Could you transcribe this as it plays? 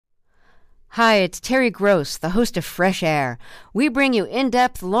Hi, it's Terry Gross, the host of Fresh Air. We bring you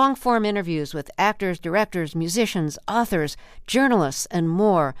in-depth, long-form interviews with actors, directors, musicians, authors, journalists, and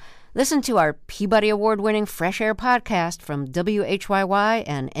more. Listen to our Peabody Award-winning Fresh Air podcast from WHYY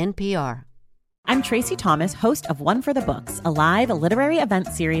and NPR. I'm Tracy Thomas, host of One for the Books, a live literary event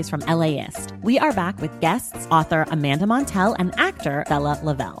series from LAist. We are back with guests, author Amanda Montell and actor Bella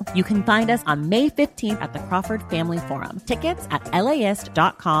Lavelle. You can find us on May 15th at the Crawford Family Forum. Tickets at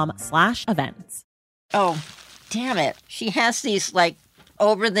laist.com/events. Oh, damn it. She has these,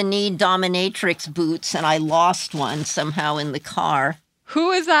 over-the-knee dominatrix boots, and I lost one somehow in the car.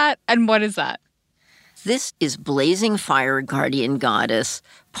 Who is that, and what is that? This is Blazing Fire Guardian Goddess,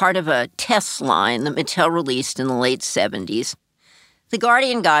 part of a test line that Mattel released in the late 70s. The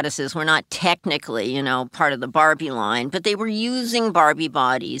Guardian Goddesses were not technically, part of the Barbie line, but they were using Barbie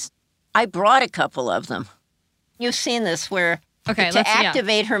bodies. I brought a couple of them. You've seen this where to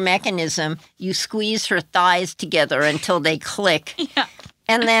activate her mechanism, you squeeze her thighs together until they click. Yeah.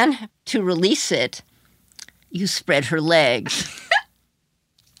 And then to release it, you spread her legs.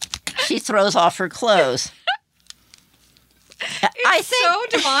 She throws off her clothes. It's so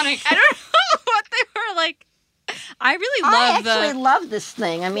demonic. I don't know what they were like. I actually love this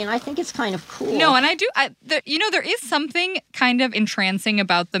thing. I mean, I think it's kind of cool. No, and I do. There is something kind of entrancing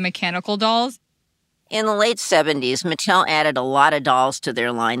about the mechanical dolls. In the late 70s, Mattel added a lot of dolls to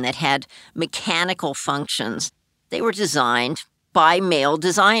their line that had mechanical functions. They were designed by male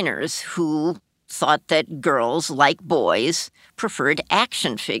designers who thought that girls, like boys, preferred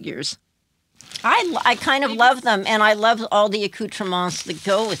action figures. I kind of love them, and I love all the accoutrements that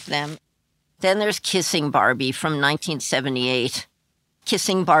go with them. Then there's Kissing Barbie from 1978.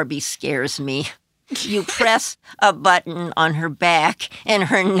 Kissing Barbie scares me. You press a button on her back, and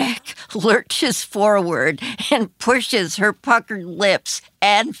her neck lurches forward and pushes her puckered lips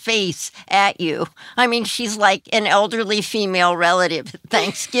and face at you. I mean, she's like an elderly female relative at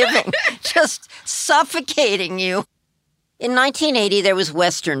Thanksgiving, just suffocating you. In 1980, there was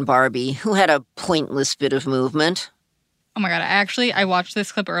Western Barbie, who had a pointless bit of movement. Oh my God, I watched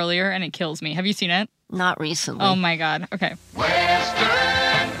this clip earlier, and it kills me. Have you seen it? Not recently. Oh my God, okay.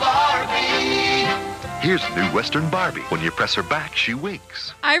 Western Barbie. Here's the new Western Barbie. When you press her back, she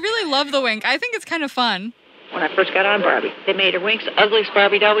winks. I really love the wink. I think it's kind of fun. When I first got on Barbie, they made her wink. The ugliest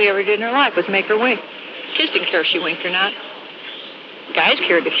Barbie doll we ever did in her life was make her wink. Kids didn't care if she winked or not. Guys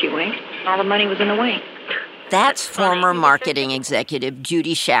cared if she winked. All the money was in the wink. That's former marketing executive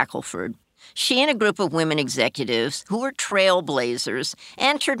Judy Shackelford. She and a group of women executives who were trailblazers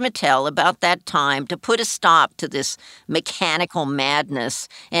entered Mattel about that time to put a stop to this mechanical madness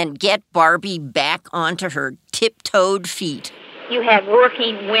and get Barbie back onto her tiptoed feet. You had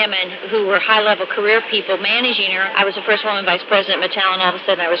working women who were high-level career people managing her. I was the first woman vice president at Mattel, and all of a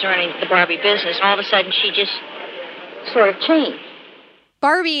sudden I was running the Barbie business. All of a sudden she just sort of changed.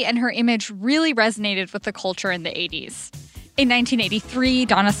 Barbie and her image really resonated with the culture in the 80s. In 1983,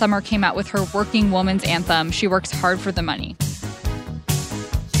 Donna Summer came out with her working woman's anthem, She Works Hard for the Money.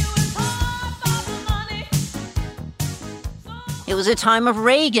 It was a time of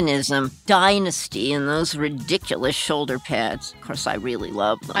Reaganism, dynasty, and those ridiculous shoulder pads. Of course, I really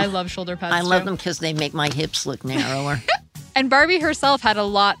love them. I love shoulder pads, I love them because they make my hips look narrower. And Barbie herself had a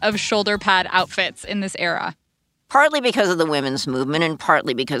lot of shoulder pad outfits in this era. Partly because of the women's movement and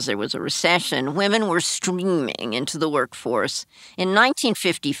partly because there was a recession, women were streaming into the workforce. In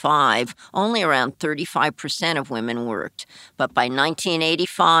 1955, only around 35% of women worked. But by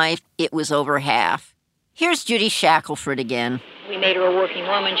 1985, it was over half. Here's Judy Shackelford again. We made her a working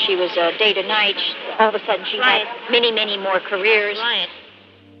woman. She was day to night. All of a sudden, she had many, many more careers.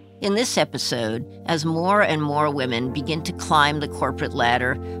 In this episode, as more and more women begin to climb the corporate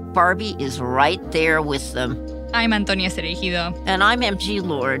ladder, Barbie is right there with them. I'm Antonia Cereijido. And I'm M.G.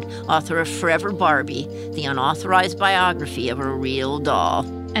 Lord, author of Forever Barbie, the unauthorized biography of a real doll.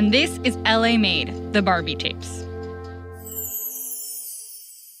 And this is LA Made, the Barbie tapes.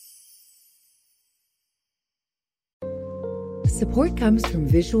 Support comes from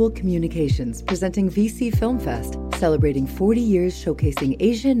Visual Communications, presenting VC Film Fest, celebrating 40 years showcasing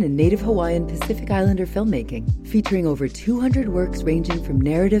Asian and Native Hawaiian Pacific Islander filmmaking, featuring over 200 works ranging from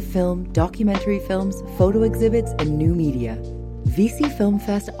narrative film, documentary films, photo exhibits, and new media. VC Film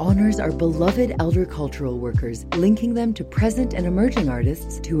Fest honors our beloved elder cultural workers, linking them to present and emerging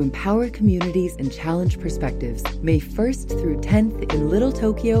artists to empower communities and challenge perspectives. May 1st through 10th in Little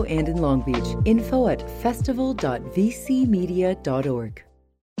Tokyo and in Long Beach. Info at festival.vcmedia.org.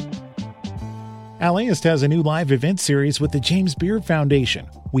 LAist has a new live event series with the James Beard Foundation.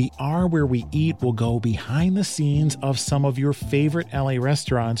 We Are Where We Eat will go behind the scenes of some of your favorite LA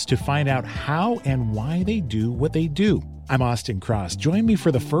restaurants to find out how and why they do what they do. I'm Austin Cross. Join me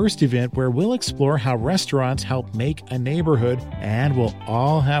for the first event where we'll explore how restaurants help make a neighborhood, and we'll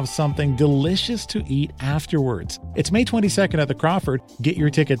all have something delicious to eat afterwards. It's May 22nd at the Crawford. Get your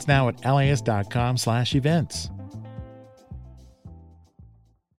tickets now at laist.com/events.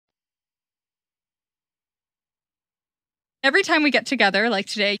 Every time we get together, like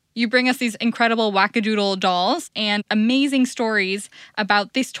today, you bring us these incredible wackadoodle dolls and amazing stories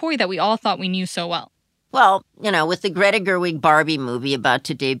about this toy that we all thought we knew so well. Well, with the Greta Gerwig Barbie movie about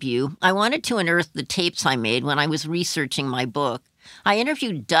to debut, I wanted to unearth the tapes I made when I was researching my book. I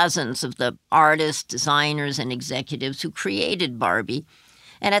interviewed dozens of the artists, designers, and executives who created Barbie.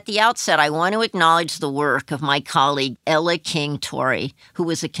 And at the outset, I want to acknowledge the work of my colleague Ella King-Torrey, who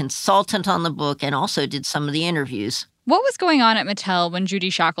was a consultant on the book and also did some of the interviews. What was going on at Mattel when Judy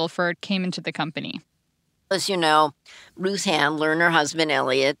Shackelford came into the company? As you know, Ruth Handler and her husband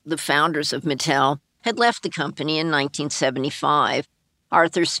Elliot, the founders of Mattel, had left the company in 1975.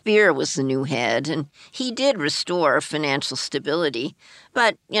 Arthur Spear was the new head, and he did restore financial stability.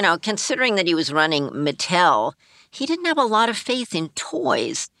 But, considering that he was running Mattel, he didn't have a lot of faith in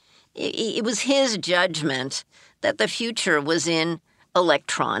toys. It was his judgment that the future was in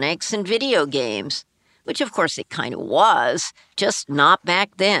electronics and video games, which of course it kind of was, just not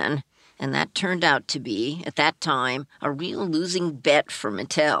back then. And that turned out to be, at that time, a real losing bet for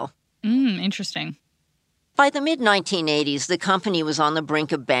Mattel. Interesting. By the mid-1980s, the company was on the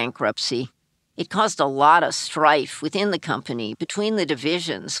brink of bankruptcy. It caused a lot of strife within the company between the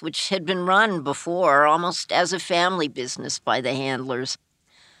divisions, which had been run before almost as a family business by the Handlers.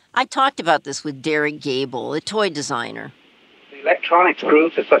 I talked about this with Derek Gable, a toy designer. The electronics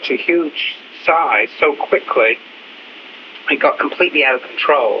grew to such a huge size so quickly, it got completely out of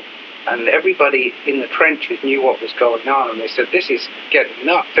control, and everybody in the trenches knew what was going on, and they said, this is getting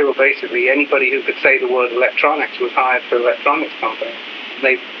nuts. They were basically, anybody who could say the word electronics was hired for electronics company.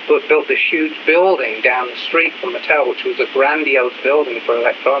 They built this huge building down the street from Mattel, which was a grandiose building for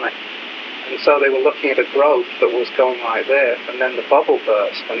electronics. And so they were looking at a growth that was going like this, and then the bubble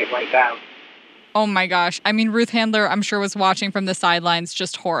burst and it went down. Oh my gosh. I mean, Ruth Handler, I'm sure, was watching from the sidelines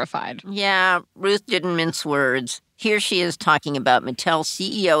just horrified. Yeah, Ruth didn't mince words. Here she is talking about Mattel's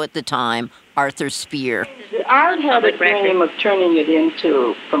CEO at the time, Arthur Spear. I had a dream of turning it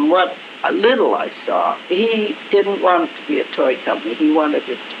into, from what little I saw, he didn't want it to be a toy company. He wanted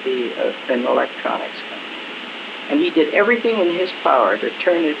it to be an electronics company. And he did everything in his power to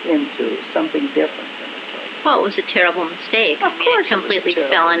turn it into something different than a toy company. Well, it was a terrible mistake. Of course, it completely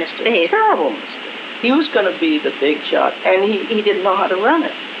fell on his face. Terrible mistake. He was going to be the big shot, and he didn't know how to run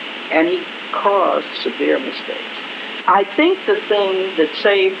it. And he caused severe mistakes. I think the thing that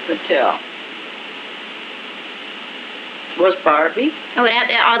saved Mattel was Barbie. Oh,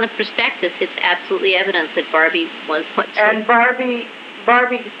 on the prospectus, it's absolutely evident that Barbie was what. And Barbie,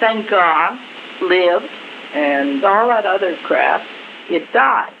 thank God, lived, and all that other crap, it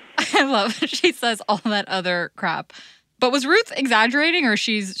died. I love it. She says all that other crap. But was Ruth exaggerating, or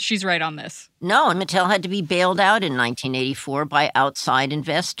she's right on this? No, and Mattel had to be bailed out in 1984 by outside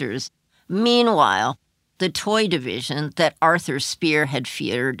investors. Meanwhile, the toy division that Arthur Spear had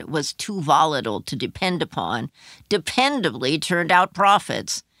feared was too volatile to depend upon dependably turned out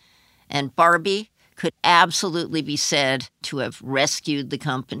profits. And Barbie could absolutely be said to have rescued the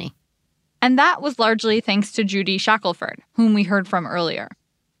company. And that was largely thanks to Judy Shackelford, whom we heard from earlier.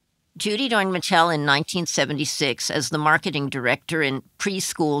 Judy joined Mattel in 1976 as the marketing director in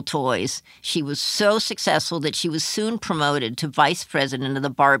preschool toys. She was so successful that she was soon promoted to vice president of the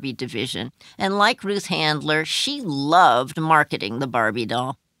Barbie division. And like Ruth Handler, she loved marketing the Barbie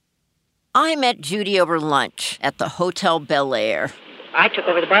doll. I met Judy over lunch at the Hotel Bel Air. I took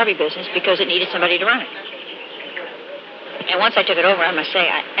over the Barbie business because it needed somebody to run it. And once I took it over, I must say,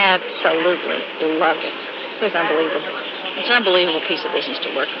 I absolutely loved it. It was unbelievable. It's an unbelievable piece of business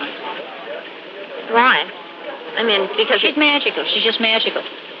to work on. Why? I mean, because she's magical. She's just magical.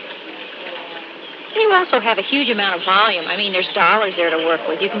 You also have a huge amount of volume. I mean, there's dollars there to work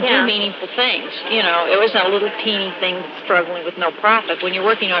with. You can do meaningful things. It wasn't a little teeny thing struggling with no profit. When you're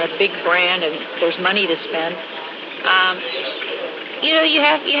working on a big brand and there's money to spend, you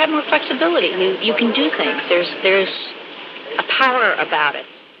have more flexibility. You can do things. There's a power about it.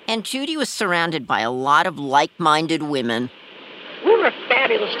 And Judy was surrounded by a lot of like-minded women. We were a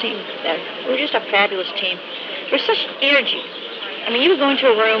fabulous team then. We were just a fabulous team. There's such energy I mean, you would go into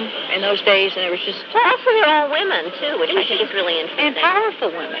a room in those days, and there was just... Also, they're all women, too, which I think is really interesting. And powerful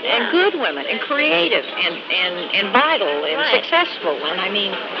women, and good women, and creative, and vital, and successful. And I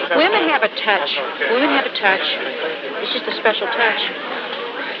mean, women have a touch. Women have a touch. It's just a special touch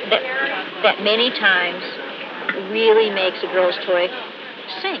that many times really makes a girl's toy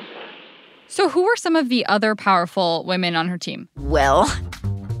sing. So who were some of the other powerful women on her team? Well,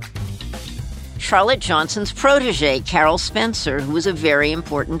 Charlotte Johnson's protege, Carol Spencer, who was a very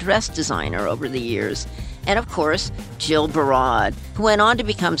important dress designer over the years. And, of course, Jill Barad, who went on to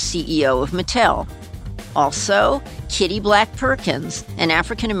become CEO of Mattel. Also, Kitty Black Perkins, an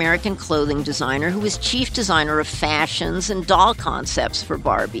African-American clothing designer who was chief designer of fashions and doll concepts for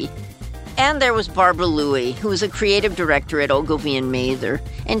Barbie. And there was Barbara Louie, who was a creative director at Ogilvy and Mather,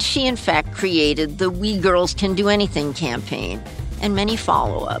 and she, in fact, created the We Girls Can Do Anything campaign and many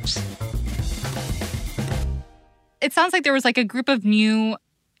follow-ups. It sounds like there was like a group of new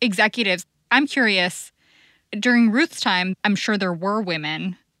executives. I'm curious, during Ruth's time, I'm sure there were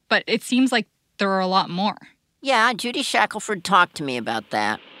women, but it seems like there are a lot more. Yeah, Judy Shackelford talked to me about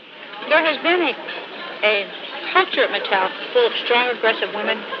that. There has been a culture at Mattel full of strong, aggressive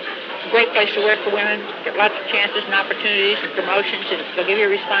women. Great place to work for women. Get lots of chances and opportunities and promotions, and they'll give you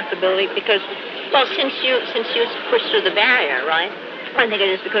a responsibility because... Well, since you pushed through the barrier, right? I think it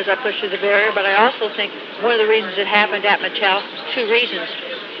is because I pushed through the barrier, but I also think one of the reasons it happened at Mattel, two reasons.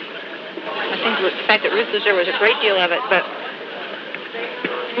 I think the fact that Ruth was there was a great deal of it, but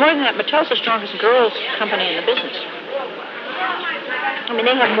more than that, Mattel's the strongest girls company in the business. I mean,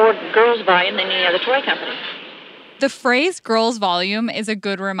 they have more girls volume than any other toy company. The phrase girls volume is a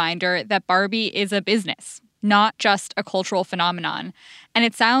good reminder that Barbie is a business, not just a cultural phenomenon. And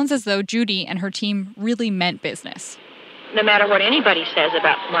it sounds as though Judy and her team really meant business. No matter what anybody says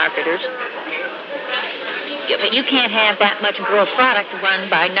about marketers, you can't have that much girl product run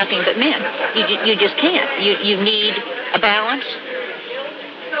by nothing but men. You just can't. You need a balance,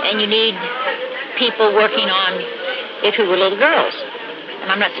 and you need people working on it who were little girls.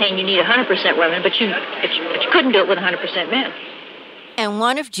 And I'm not saying you need 100% women, but you couldn't do it with 100% men. And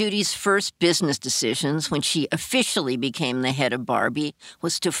one of Judy's first business decisions when she officially became the head of Barbie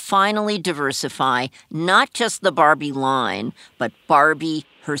was to finally diversify not just the Barbie line, but Barbie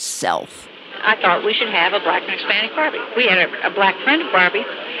herself. I thought we should have a black and Hispanic Barbie. We had a black friend of Barbie.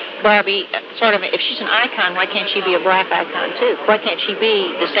 Barbie, sort of, if she's an icon, why can't she be a black icon, too? Why can't she be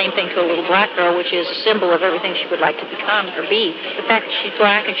the same thing to a little black girl, which is a symbol of everything she would like to become or be? The fact that she's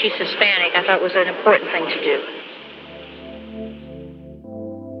black and she's Hispanic, I thought was an important thing to do.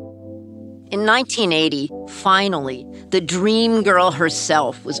 In 1980, finally, the dream girl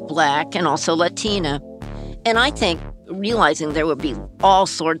herself was black and also Latina. And I think, realizing there would be all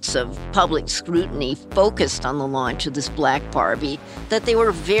sorts of public scrutiny focused on the launch of this black Barbie, that they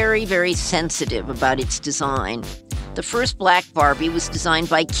were very, very sensitive about its design. The first black Barbie was designed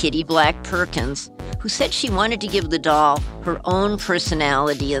by Kitty Black Perkins, who said she wanted to give the doll her own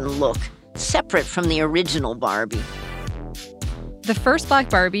personality and look, separate from the original Barbie. The first black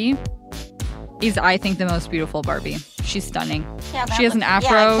Barbie is, I think, the most beautiful Barbie. She's stunning. Yeah, she has an afro.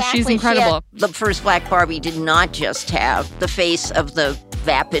 Yeah, exactly. She's incredible. The first black Barbie did not just have the face of the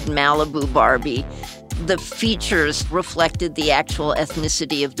vapid Malibu Barbie. The features reflected the actual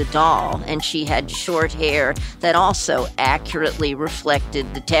ethnicity of the doll, and she had short hair that also accurately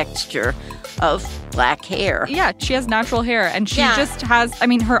reflected the texture of black hair. Yeah, she has natural hair, and she just has, I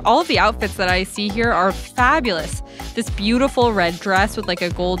mean, all of the outfits that I see here are fabulous. This beautiful red dress with like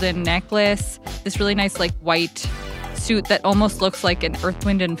a golden necklace, this really nice like white suit that almost looks like an Earth,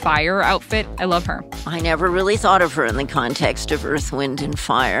 Wind, and Fire outfit. I love her. I never really thought of her in the context of Earth, Wind, and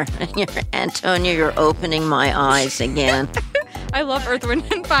Fire. Antonia, you're opening my eyes again. I love Earth,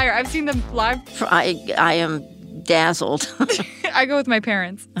 Wind, and Fire. I've seen them live. I am dazzled. I go with my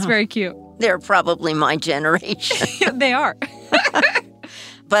parents. It's very cute. They're probably my generation. They are.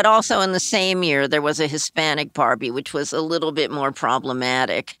 But also in the same year, there was a Hispanic Barbie, which was a little bit more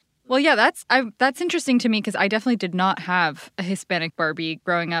problematic. Well, yeah, that's interesting to me because I definitely did not have a Hispanic Barbie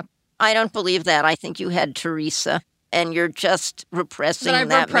growing up. I don't believe that. I think you had Teresa, and you're just repressing that memory.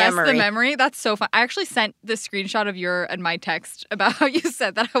 That I repressed the memory? That's so fun. I actually sent the screenshot of your and my text about how you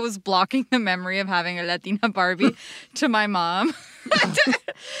said that I was blocking the memory of having a Latina Barbie to my mom.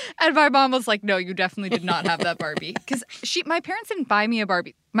 And my mom was like, no, you definitely did not have that Barbie. Because my parents didn't buy me a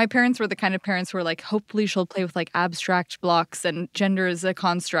Barbie. My parents were the kind of parents who were like, hopefully she'll play with like abstract blocks and gender is a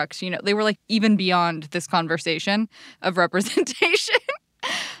construct. You know, they were like even beyond this conversation of representation.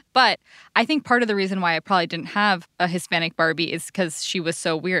 But I think part of the reason why I probably didn't have a Hispanic Barbie is because she was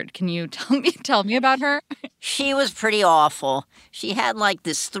so weird. Can you tell me about her? She was pretty awful. She had like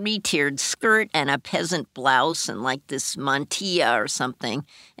this 3-tiered skirt and a peasant blouse and like this mantilla or something.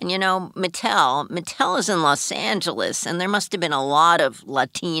 And Mattel is in Los Angeles, and there must have been a lot of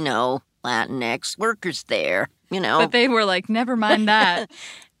Latino, Latinx workers there, But they were like, never mind that.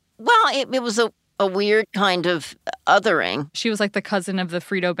 Well, it was a weird kind of othering. She was like the cousin of the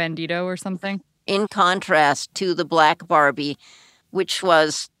Frito Bandito or something. In contrast to the black Barbie, which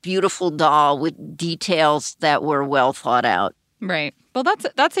was beautiful doll with details that were well thought out. Right. Well,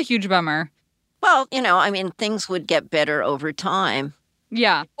 that's a huge bummer. Well, things would get better over time.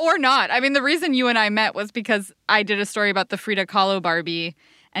 Yeah. Or not. I mean, the reason you and I met was because I did a story about the Frida Kahlo Barbie,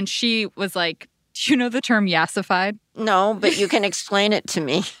 and she was like, do you know the term yassified? No, but you can explain it to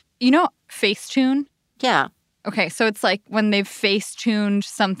me. Facetune? Yeah. Okay, so it's like when they've face-tuned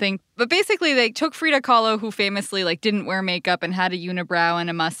something. But basically, they took Frida Kahlo, who famously didn't wear makeup and had a unibrow and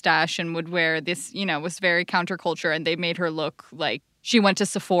a mustache and would wear this, was very counterculture, and they made her look like she went to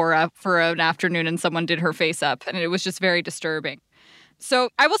Sephora for an afternoon and someone did her face up, and it was just very disturbing. So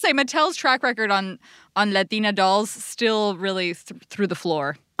I will say Mattel's track record on Latina dolls still really through the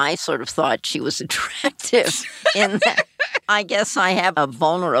floor. I sort of thought she was attractive in that. I guess I have a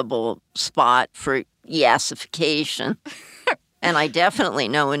vulnerable spot for yassification. And I definitely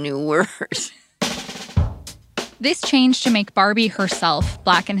know a new word. This change to make Barbie herself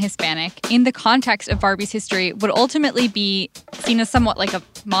Black and Hispanic in the context of Barbie's history would ultimately be seen as somewhat like a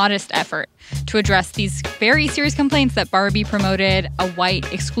modest effort to address these very serious complaints that Barbie promoted a white,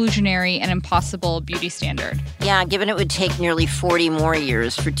 exclusionary, and impossible beauty standard. Yeah, given it would take nearly 40 more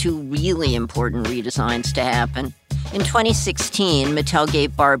years for 2 really important redesigns to happen. In 2016, Mattel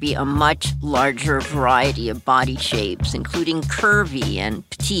gave Barbie a much larger variety of body shapes, including curvy and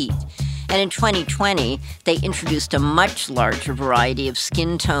petite. And in 2020, they introduced a much larger variety of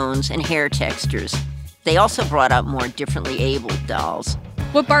skin tones and hair textures. They also brought out more differently abled dolls.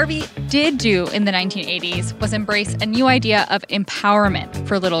 What Barbie did do in the 1980s was embrace a new idea of empowerment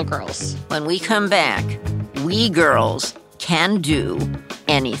for little girls. When we come back, we girls can do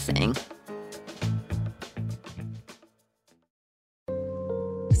anything.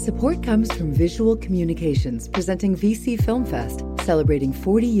 Support comes from Visual Communications, presenting VC Film Fest, celebrating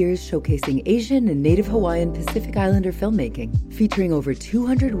 40 years showcasing Asian and Native Hawaiian Pacific Islander filmmaking, featuring over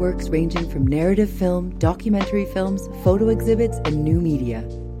 200 works ranging from narrative film, documentary films, photo exhibits, and new media.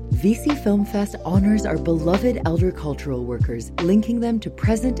 VC Film Fest honors our beloved elder cultural workers, linking them to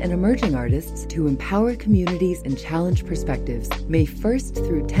present and emerging artists to empower communities and challenge perspectives. May 1st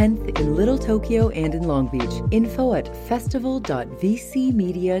through 10th in Little Tokyo and in Long Beach. Info at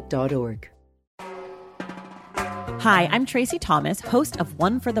festival.vcmedia.org. Hi, I'm Tracy Thomas, host of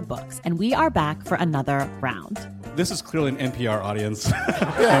One for the Books, and we are back for another round. This is clearly an NPR audience.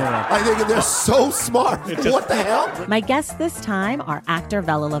 Yeah, I think they're so smart. What the hell? My guests this time are actor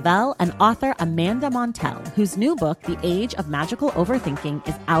Bella Lavelle and author Amanda Montell, whose new book, The Age of Magical Overthinking,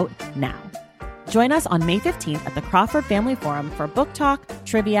 is out now. Join us on May 15th at the Crawford Family Forum for book talk,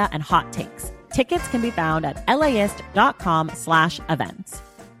 trivia, and hot takes. Tickets can be found at laist.com/events.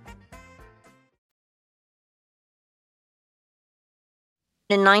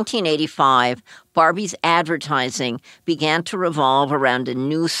 In 1985, Barbie's advertising began to revolve around a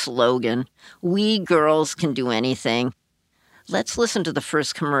new slogan, "We girls can do anything." Let's listen to the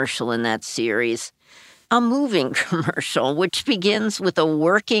first commercial in that series. A moving commercial, which begins with a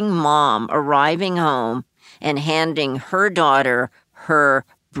working mom arriving home and handing her daughter her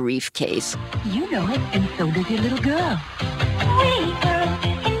briefcase. You know it, and so does your little girl. We girls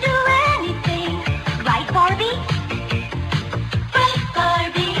can do anything. Right, Barbie? Right,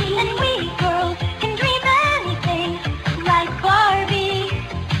 Barbie. And we girls can dream anything. Right, Barbie.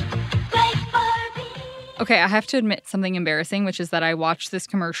 Right, Barbie. Okay, I have to admit something embarrassing, which is that I watched this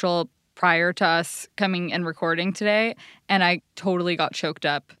commercial prior to us coming and recording today, and I totally got choked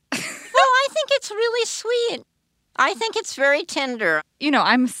up. Well, I think it's really sweet. I think it's very tender.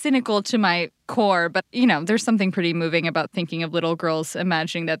 I'm cynical to my core, but, there's something pretty moving about thinking of little girls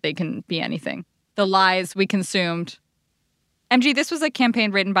imagining that they can be anything. The lies we consumed. MG, this was a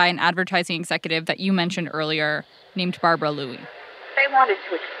campaign written by an advertising executive that you mentioned earlier named Barbara Louie. They wanted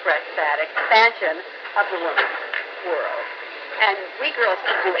to express that expansion of the women's world. And We Girls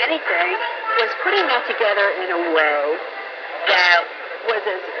Can Do Anything was putting that together in a way that was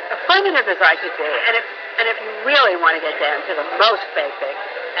as affirmative as I could be. And if you really want to get down to the most basic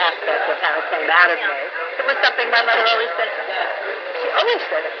aspect of how it came out of me, it was something my mother always said to me. She always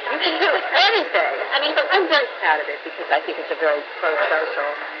said it. You can do anything. But I'm very proud of it because I think it's a very pro-social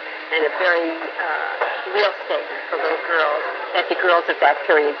and a very real statement for little girls that the girls of that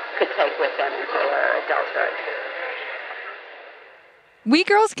period could take with them into their adulthood. We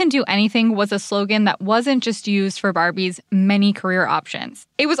Girls Can Do Anything was a slogan that wasn't just used for Barbie's many career options.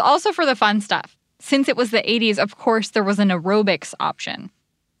 It was also for the fun stuff. Since it was the 80s, of course, there was an aerobics option.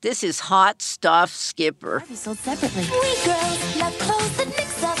 This is hot stuff, Skipper. Barbie sold separately. We girls love clothes that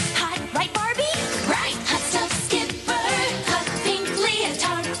mix us hot, right, Barbie? Right. Hot stuff, Skipper. Hot pink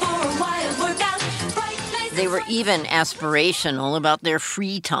leotard for a wild workout. Bright places. They were even aspirational about their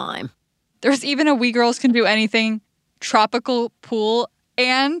free time. There's even a We Girls Can Do Anything tropical pool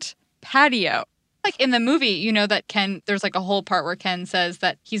and patio. Like in the movie, you know that Ken, there's like a whole part where Ken says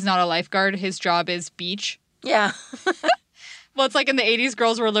that he's not a lifeguard, his job is beach. Yeah. Well, it's like in the 80s,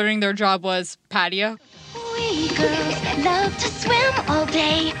 girls were learning their job was patio. We girls love to swim all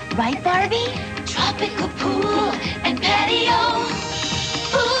day, right, Barbie? Tropical pool and patio.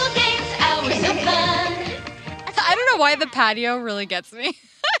 Pool games, hours of fun. I don't know why the patio really gets me.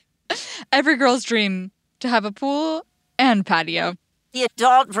 Every girl's dream to have a pool and patio. The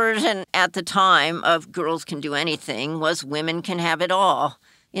adult version at the time of Girls Can Do Anything was Women Can Have It All.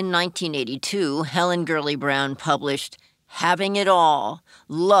 In 1982, Helen Gurley Brown published Having It All,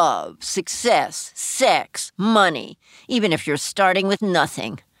 Love, Success, Sex, Money, even if you're starting with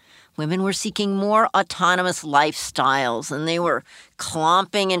nothing. Women were seeking more autonomous lifestyles, and they were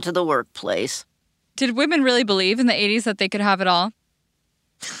clomping into the workplace. Did women really believe in the 80s that they could have it all?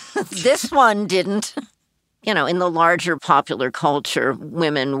 This one didn't. You know, in the larger popular culture,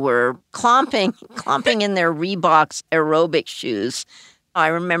 women were clomping in their Reeboks aerobic shoes. I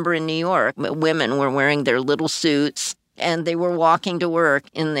remember in New York, women were wearing their little suits, and they were walking to work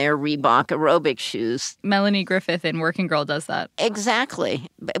in their Reebok aerobic shoes. Melanie Griffith in Working Girl does that. Exactly.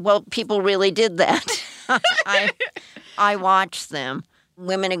 Well, people really did that. I watched them.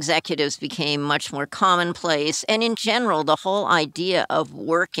 Women executives became much more commonplace. And in general, the whole idea of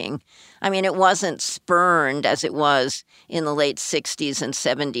working, I mean, it wasn't spurned as it was in the late 60s and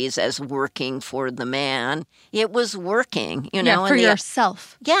 70s as working for the man. It was working, you know. Yeah, for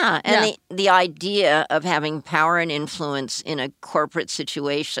yourself. Yeah, and the idea of having power and influence in a corporate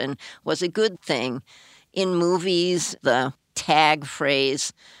situation was a good thing. In movies, the tag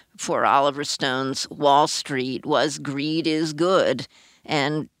phrase for Oliver Stone's Wall Street was "greed is good."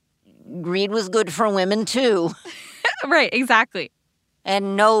 And greed was good for women, too. Right, exactly.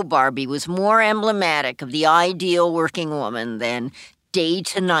 And no Barbie was more emblematic of the ideal working woman than Day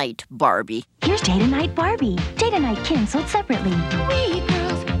to Night Barbie. Here's Day to Night Barbie. Day to Night Kim sold separately. We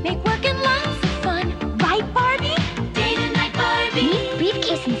girls make work and lots of fun. Right, Barbie? Day to Night Barbie. Neat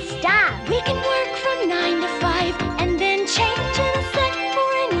briefcase and style. We can work from 9 to 5 and then change in a sec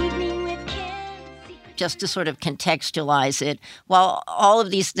for an evening with Kim. Just to sort of contextualize it, while all of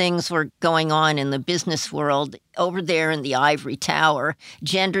these things were going on in the business world, over there in the ivory tower,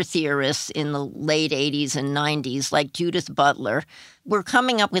 gender theorists in the late 80s and 90s, like Judith Butler, were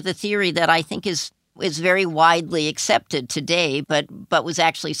coming up with a theory that I think is very widely accepted today, but was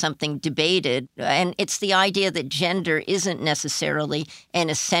actually something debated. And it's the idea that gender isn't necessarily an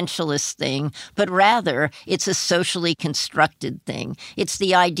essentialist thing, but rather it's a socially constructed thing. It's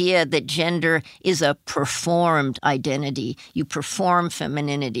the idea that gender is a performed identity. You perform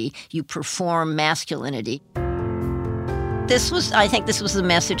femininity. You perform masculinity. I think this was the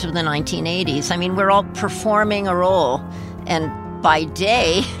message of the 1980s. I mean, we're all performing a role, and by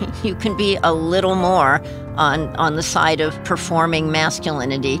day, you can be a little more on the side of performing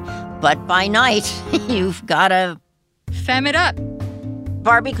masculinity, but by night, you've got to fem it up.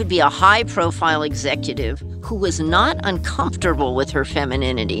 Barbie could be a high-profile executive who was not uncomfortable with her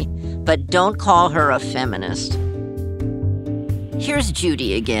femininity, but don't call her a feminist. Here's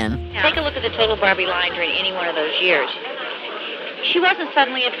Judy again. Take a look at the total Barbie line during any one of those years. She wasn't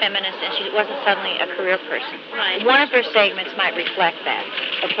suddenly a feminist, and she wasn't suddenly a career person. Right. One of her segments might reflect that,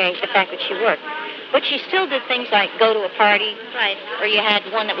 okay, the fact that she worked. But she still did things like go to a party, Right. or you had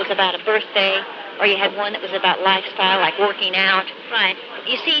one that was about a birthday, or you had one that was about lifestyle, like working out. Right.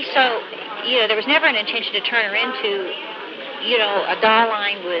 You see, so, there was never an intention to turn her into, a doll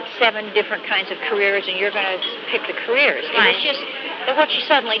line with 7 different kinds of careers, and you're going to pick the careers. Right. It was just that what she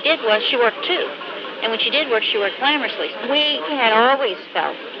suddenly did was she worked too. And when she did work, she worked glamorously. We had always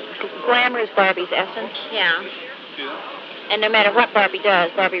felt glamour is Barbie's essence. Yeah. And no matter what Barbie does,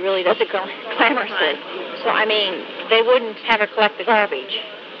 Barbie really does it glamorously. Right. So, I mean, they wouldn't have her collect the garbage.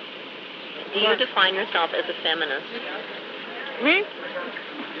 Do you define yourself as a feminist? Me?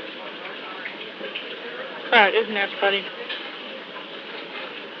 God, isn't that funny?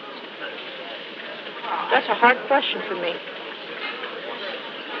 That's a hard question for me.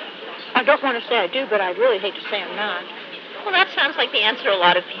 I don't want to say I do, but I really hate to say I'm not. Well, that sounds like the answer a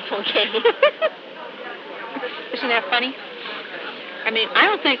lot of people gave. Isn't that funny? I mean, I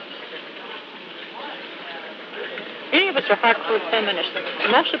don't think any of us are hardcore feminists.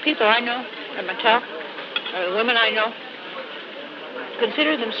 Most of the people I know at Mattel, or the women I know,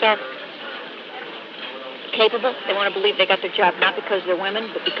 consider themselves capable. They want to believe they got their job not because they're women,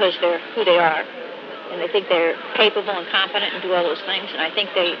 but because they're who they are. And they think they're capable and competent and do all those things. And I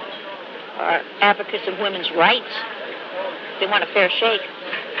think they are advocates of women's rights. They want a fair shake.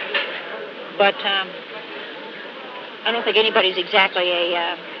 But I don't think anybody's exactly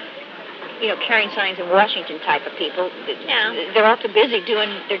a, carrying signs in Washington type of people. Yeah. They're all too busy doing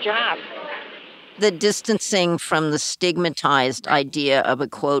their job. The distancing from the stigmatized idea of a,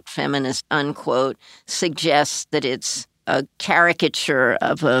 quote, feminist, unquote, suggests that it's a caricature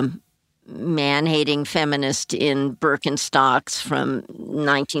of a man-hating feminist in Birkenstocks from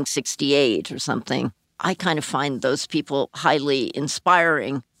 1968 or something. I kind of find those people highly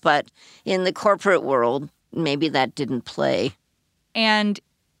inspiring, but in the corporate world, maybe that didn't play. And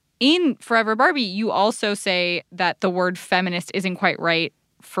in Forever Barbie, you also say that the word feminist isn't quite right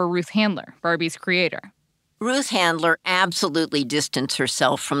for Ruth Handler, Barbie's creator. Ruth Handler absolutely distanced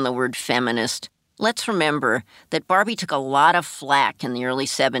herself from the word feminist. Let's remember that Barbie took a lot of flack in the early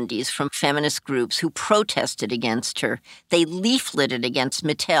 70s from feminist groups who protested against her. They leafleted against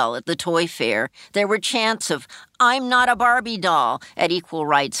Mattel at the toy fair. There were chants of, "I'm not a Barbie doll," at equal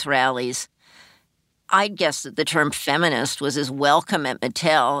rights rallies. I'd guess that the term feminist was as welcome at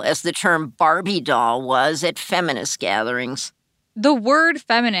Mattel as the term Barbie doll was at feminist gatherings. The word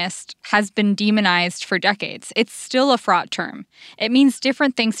feminist has been demonized for decades. It's still a fraught term. It means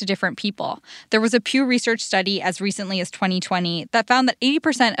different things to different people. There was a Pew Research study as recently as 2020 that found that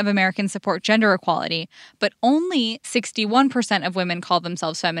 80% of Americans support gender equality, but only 61% of women call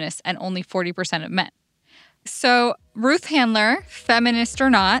themselves feminists and only 40% of men. So, Ruth Handler, feminist or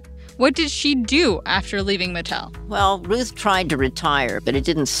not, what did she do after leaving Mattel? Well, Ruth tried to retire, but it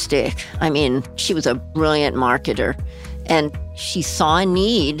didn't stick. I mean, she was a brilliant marketer. And she saw a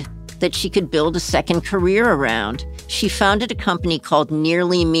need that she could build a second career around. She founded a company called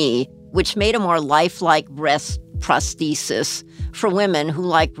Nearly Me, which made a more lifelike breast prosthesis for women who,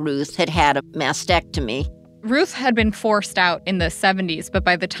 like Ruth, had had a mastectomy. Ruth had been forced out in the 70s, but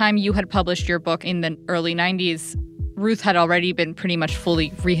by the time you had published your book in the early 90s, Ruth had already been pretty much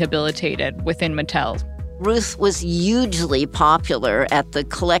fully rehabilitated within Mattel. Ruth was hugely popular at the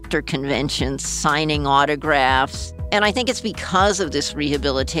collector conventions, signing autographs. And I think it's because of this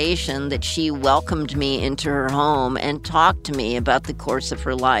rehabilitation that she welcomed me into her home and talked to me about the course of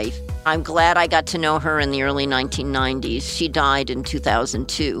her life. I'm glad I got to know her in the early 1990s. She died in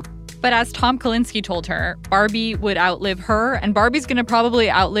 2002. But as Tom Kalinske told her, Barbie would outlive her, and Barbie's going to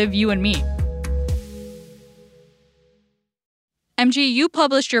probably outlive you and me. MG, you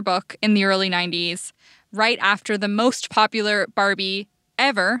published your book in the early 90s, right after the most popular Barbie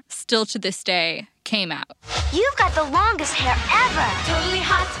ever, still to this day, came out. You've got the longest hair ever. Totally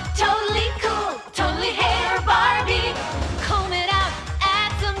hot, totally cool, totally hair Barbie. Comb it out,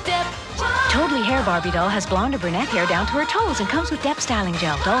 add some depth. Whoa. Totally Hair Barbie doll has blonde or brunette hair down to her toes and comes with depth styling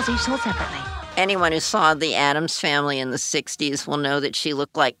gel. Dolls each sold separately. Anyone who saw the Addams Family in the 60s will know that she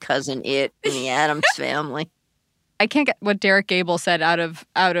looked like Cousin It in the Addams Family. I can't get what Derek Gable said out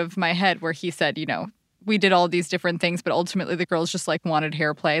of my head, where he said, we did all these different things, but ultimately the girls just wanted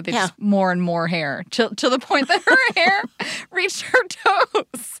hair play. They just more and more hair to the point that her hair reached her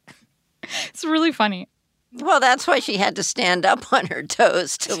toes. It's really funny. Well, that's why she had to stand up on her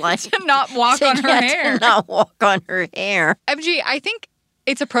toes to not walk on her hair. To not walk on her hair. MG, I think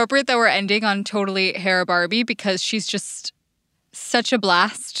it's appropriate that we're ending on Totally Hair Barbie because she's just such a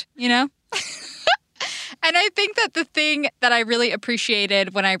blast, And I think that the thing that I really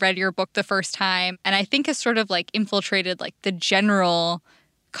appreciated when I read your book the first time, and I think has sort of infiltrated the general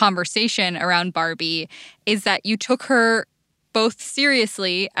conversation around Barbie, is that you took her both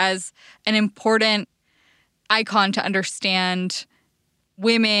seriously as an important icon to understand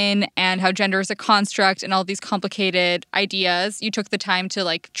women and how gender is a construct and all these complicated ideas. You took the time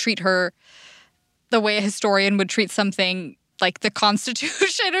to treat her the way a historian would treat something like the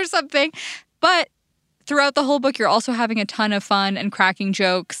Constitution or something. But throughout the whole book, you're also having a ton of fun and cracking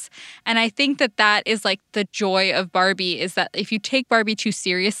jokes. And I think that is the joy of Barbie, is that if you take Barbie too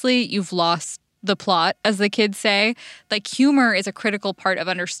seriously, you've lost the plot, as the kids say. Humor is a critical part of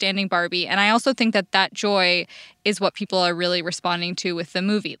understanding Barbie. And I also think that joy is what people are really responding to with the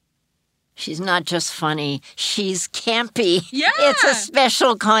movie. She's not just funny, she's campy. Yeah. It's a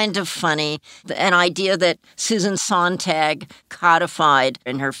special kind of funny. An idea that Susan Sontag codified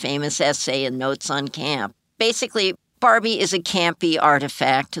in her famous essay in Notes on Camp. Basically, Barbie is a campy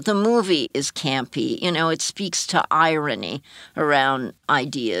artifact. The movie is campy. It speaks to irony around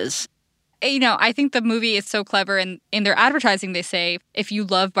ideas. I think the movie is so clever. In their advertising, they say, if you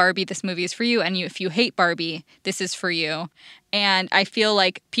love Barbie, this movie is for you. And if you hate Barbie, this is for you. And I feel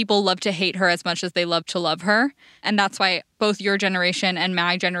like people love to hate her as much as they love to love her. And that's why both your generation and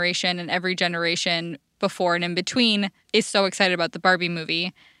my generation and every generation before and in between is so excited about the Barbie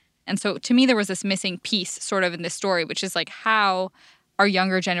movie. And so to me, there was this missing piece sort of in this story, which is like how are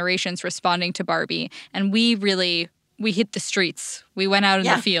younger generations responding to Barbie? And we hit the streets. We went out in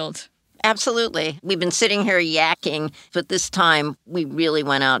the field. Absolutely. We've been sitting here yakking, but this time we really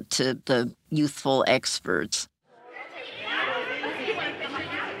went out to the youthful experts.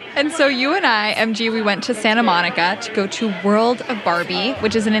 And so you and I, MG, we went to Santa Monica to go to World of Barbie,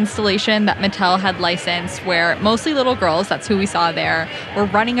 which is an installation that Mattel had licensed where mostly little girls, that's who we saw there, were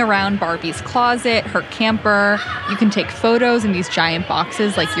running around Barbie's closet, her camper. You can take photos in these giant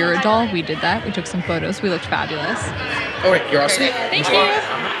boxes like you're a doll. We did that. We took some photos. We looked fabulous. Oh, wait, you're all set? Thank you.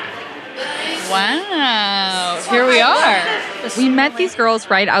 Wow. Here we are. We met these girls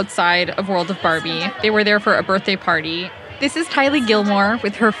right outside of World of Barbie. They were there for a birthday party. This is Tylee Gilmore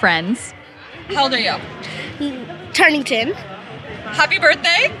with her friends. How old are you? Turning 10. Happy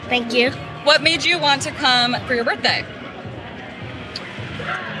birthday. Thank you. What made you want to come for your birthday?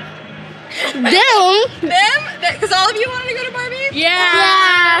 Them? Because all of you wanted to go to Barbie?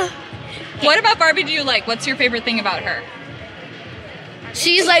 Yeah. What about Barbie do you like? What's your favorite thing about her?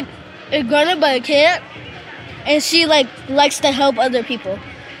 She's like a grown-up but can't. And she likes to help other people.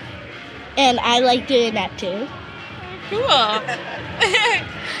 And I like doing that too. Cool. and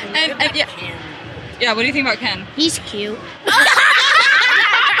yeah. Yeah, what do you think about Ken? He's cute.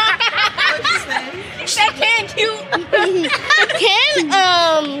 That Ken cute.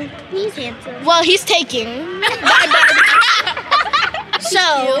 Ken, he's handsome. Well, he's taking.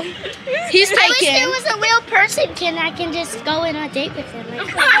 So, he's taking. I wish there was a real person, Ken. I can just go on a date with him.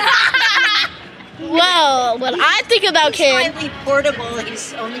 Well, when I think about Ken, He's slightly portable.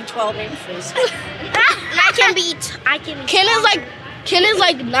 He's only 12 inches. Ken is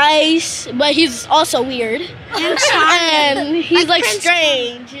like nice, but he's also weird. And he's like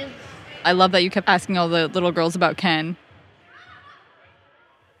strange. I love that you kept asking all the little girls about Ken.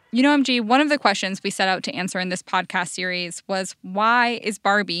 MG, one of the questions we set out to answer in this podcast series was, why is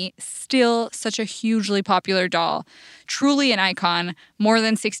Barbie still such a hugely popular doll? Truly an icon, more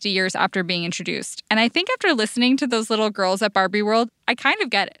than 60 years after being introduced. And I think after listening to those little girls at Barbie World, I kind of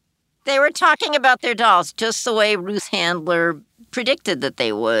get it. They were talking about their dolls just the way Ruth Handler predicted that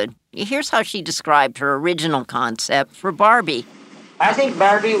they would. Here's how she described her original concept for Barbie. I think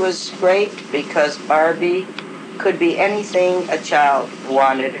Barbie was great because Barbie could be anything a child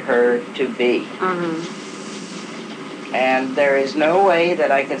wanted her to be. Mm-hmm. And there is no way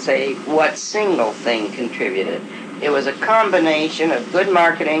that I can say what single thing contributed. It was a combination of good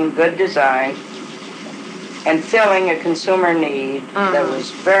marketing, good design, and filling a consumer need that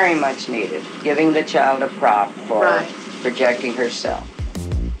was very much needed, giving the child a prop for projecting herself.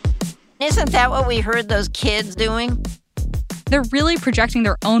 Isn't that what we heard those kids doing? They're really projecting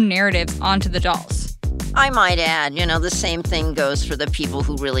their own narratives onto the dolls. I might add, the same thing goes for the people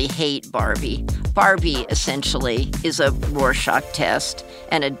who really hate Barbie. Barbie, essentially, is a Rorschach test,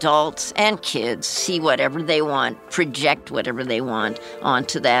 and adults and kids see whatever they want, project whatever they want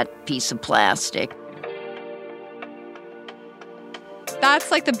onto that piece of plastic. That's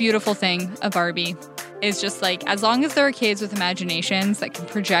like the beautiful thing of Barbie, is just like, as long as there are kids with imaginations that can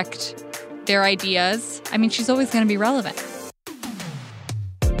project their ideas, she's always going to be relevant.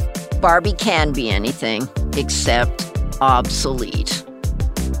 Barbie can be anything except obsolete.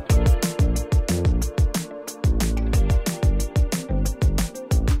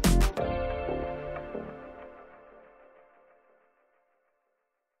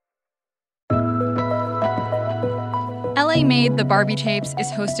 LA Made the Barbie Tapes is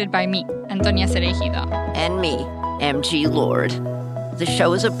hosted by me, Antonia Cereijido. And me, MG Lord. The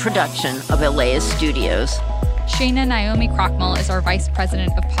show is a production of Elea Studios. Shayna Naomi Krochmal is our Vice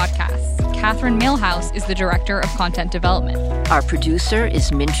President of Podcasts. Catherine Mailhouse is the Director of Content Development. Our producer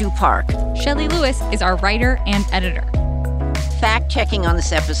is Minju Park. Shelley Lewis is our writer and editor. Fact-checking on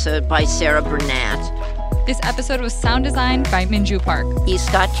this episode by Sarah Burnett. This episode was sound designed by Minju Park. E.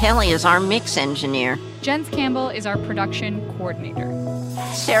 Scott Kelly is our mix engineer. Jens Campbell is our production coordinator.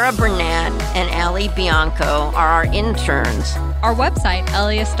 Sarah Burnett and Allie Bianco are our interns. Our website,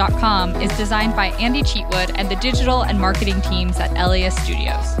 LAist.com, is designed by Andy Cheatwood and the digital and marketing teams at LAist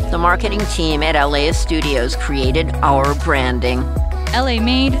Studios. The marketing team at LAist Studios created our branding. LA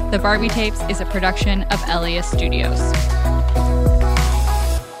Made, The Barbie Tapes is a production of LAist Studios.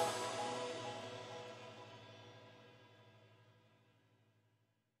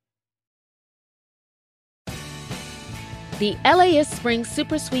 The LAist Spring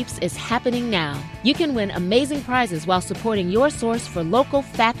Super Sweeps is happening now. You can win amazing prizes while supporting your source for local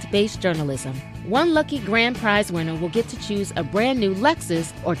fact-based journalism. One lucky grand prize winner will get to choose a brand new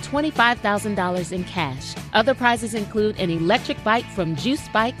Lexus or $25,000 in cash. Other prizes include an electric bike from Juice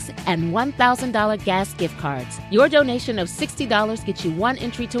Bikes and $1,000 gas gift cards. Your donation of $60 gets you one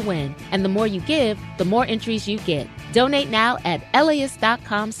entry to win, and the more you give, the more entries you get. Donate now at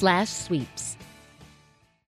LAist.com/sweeps.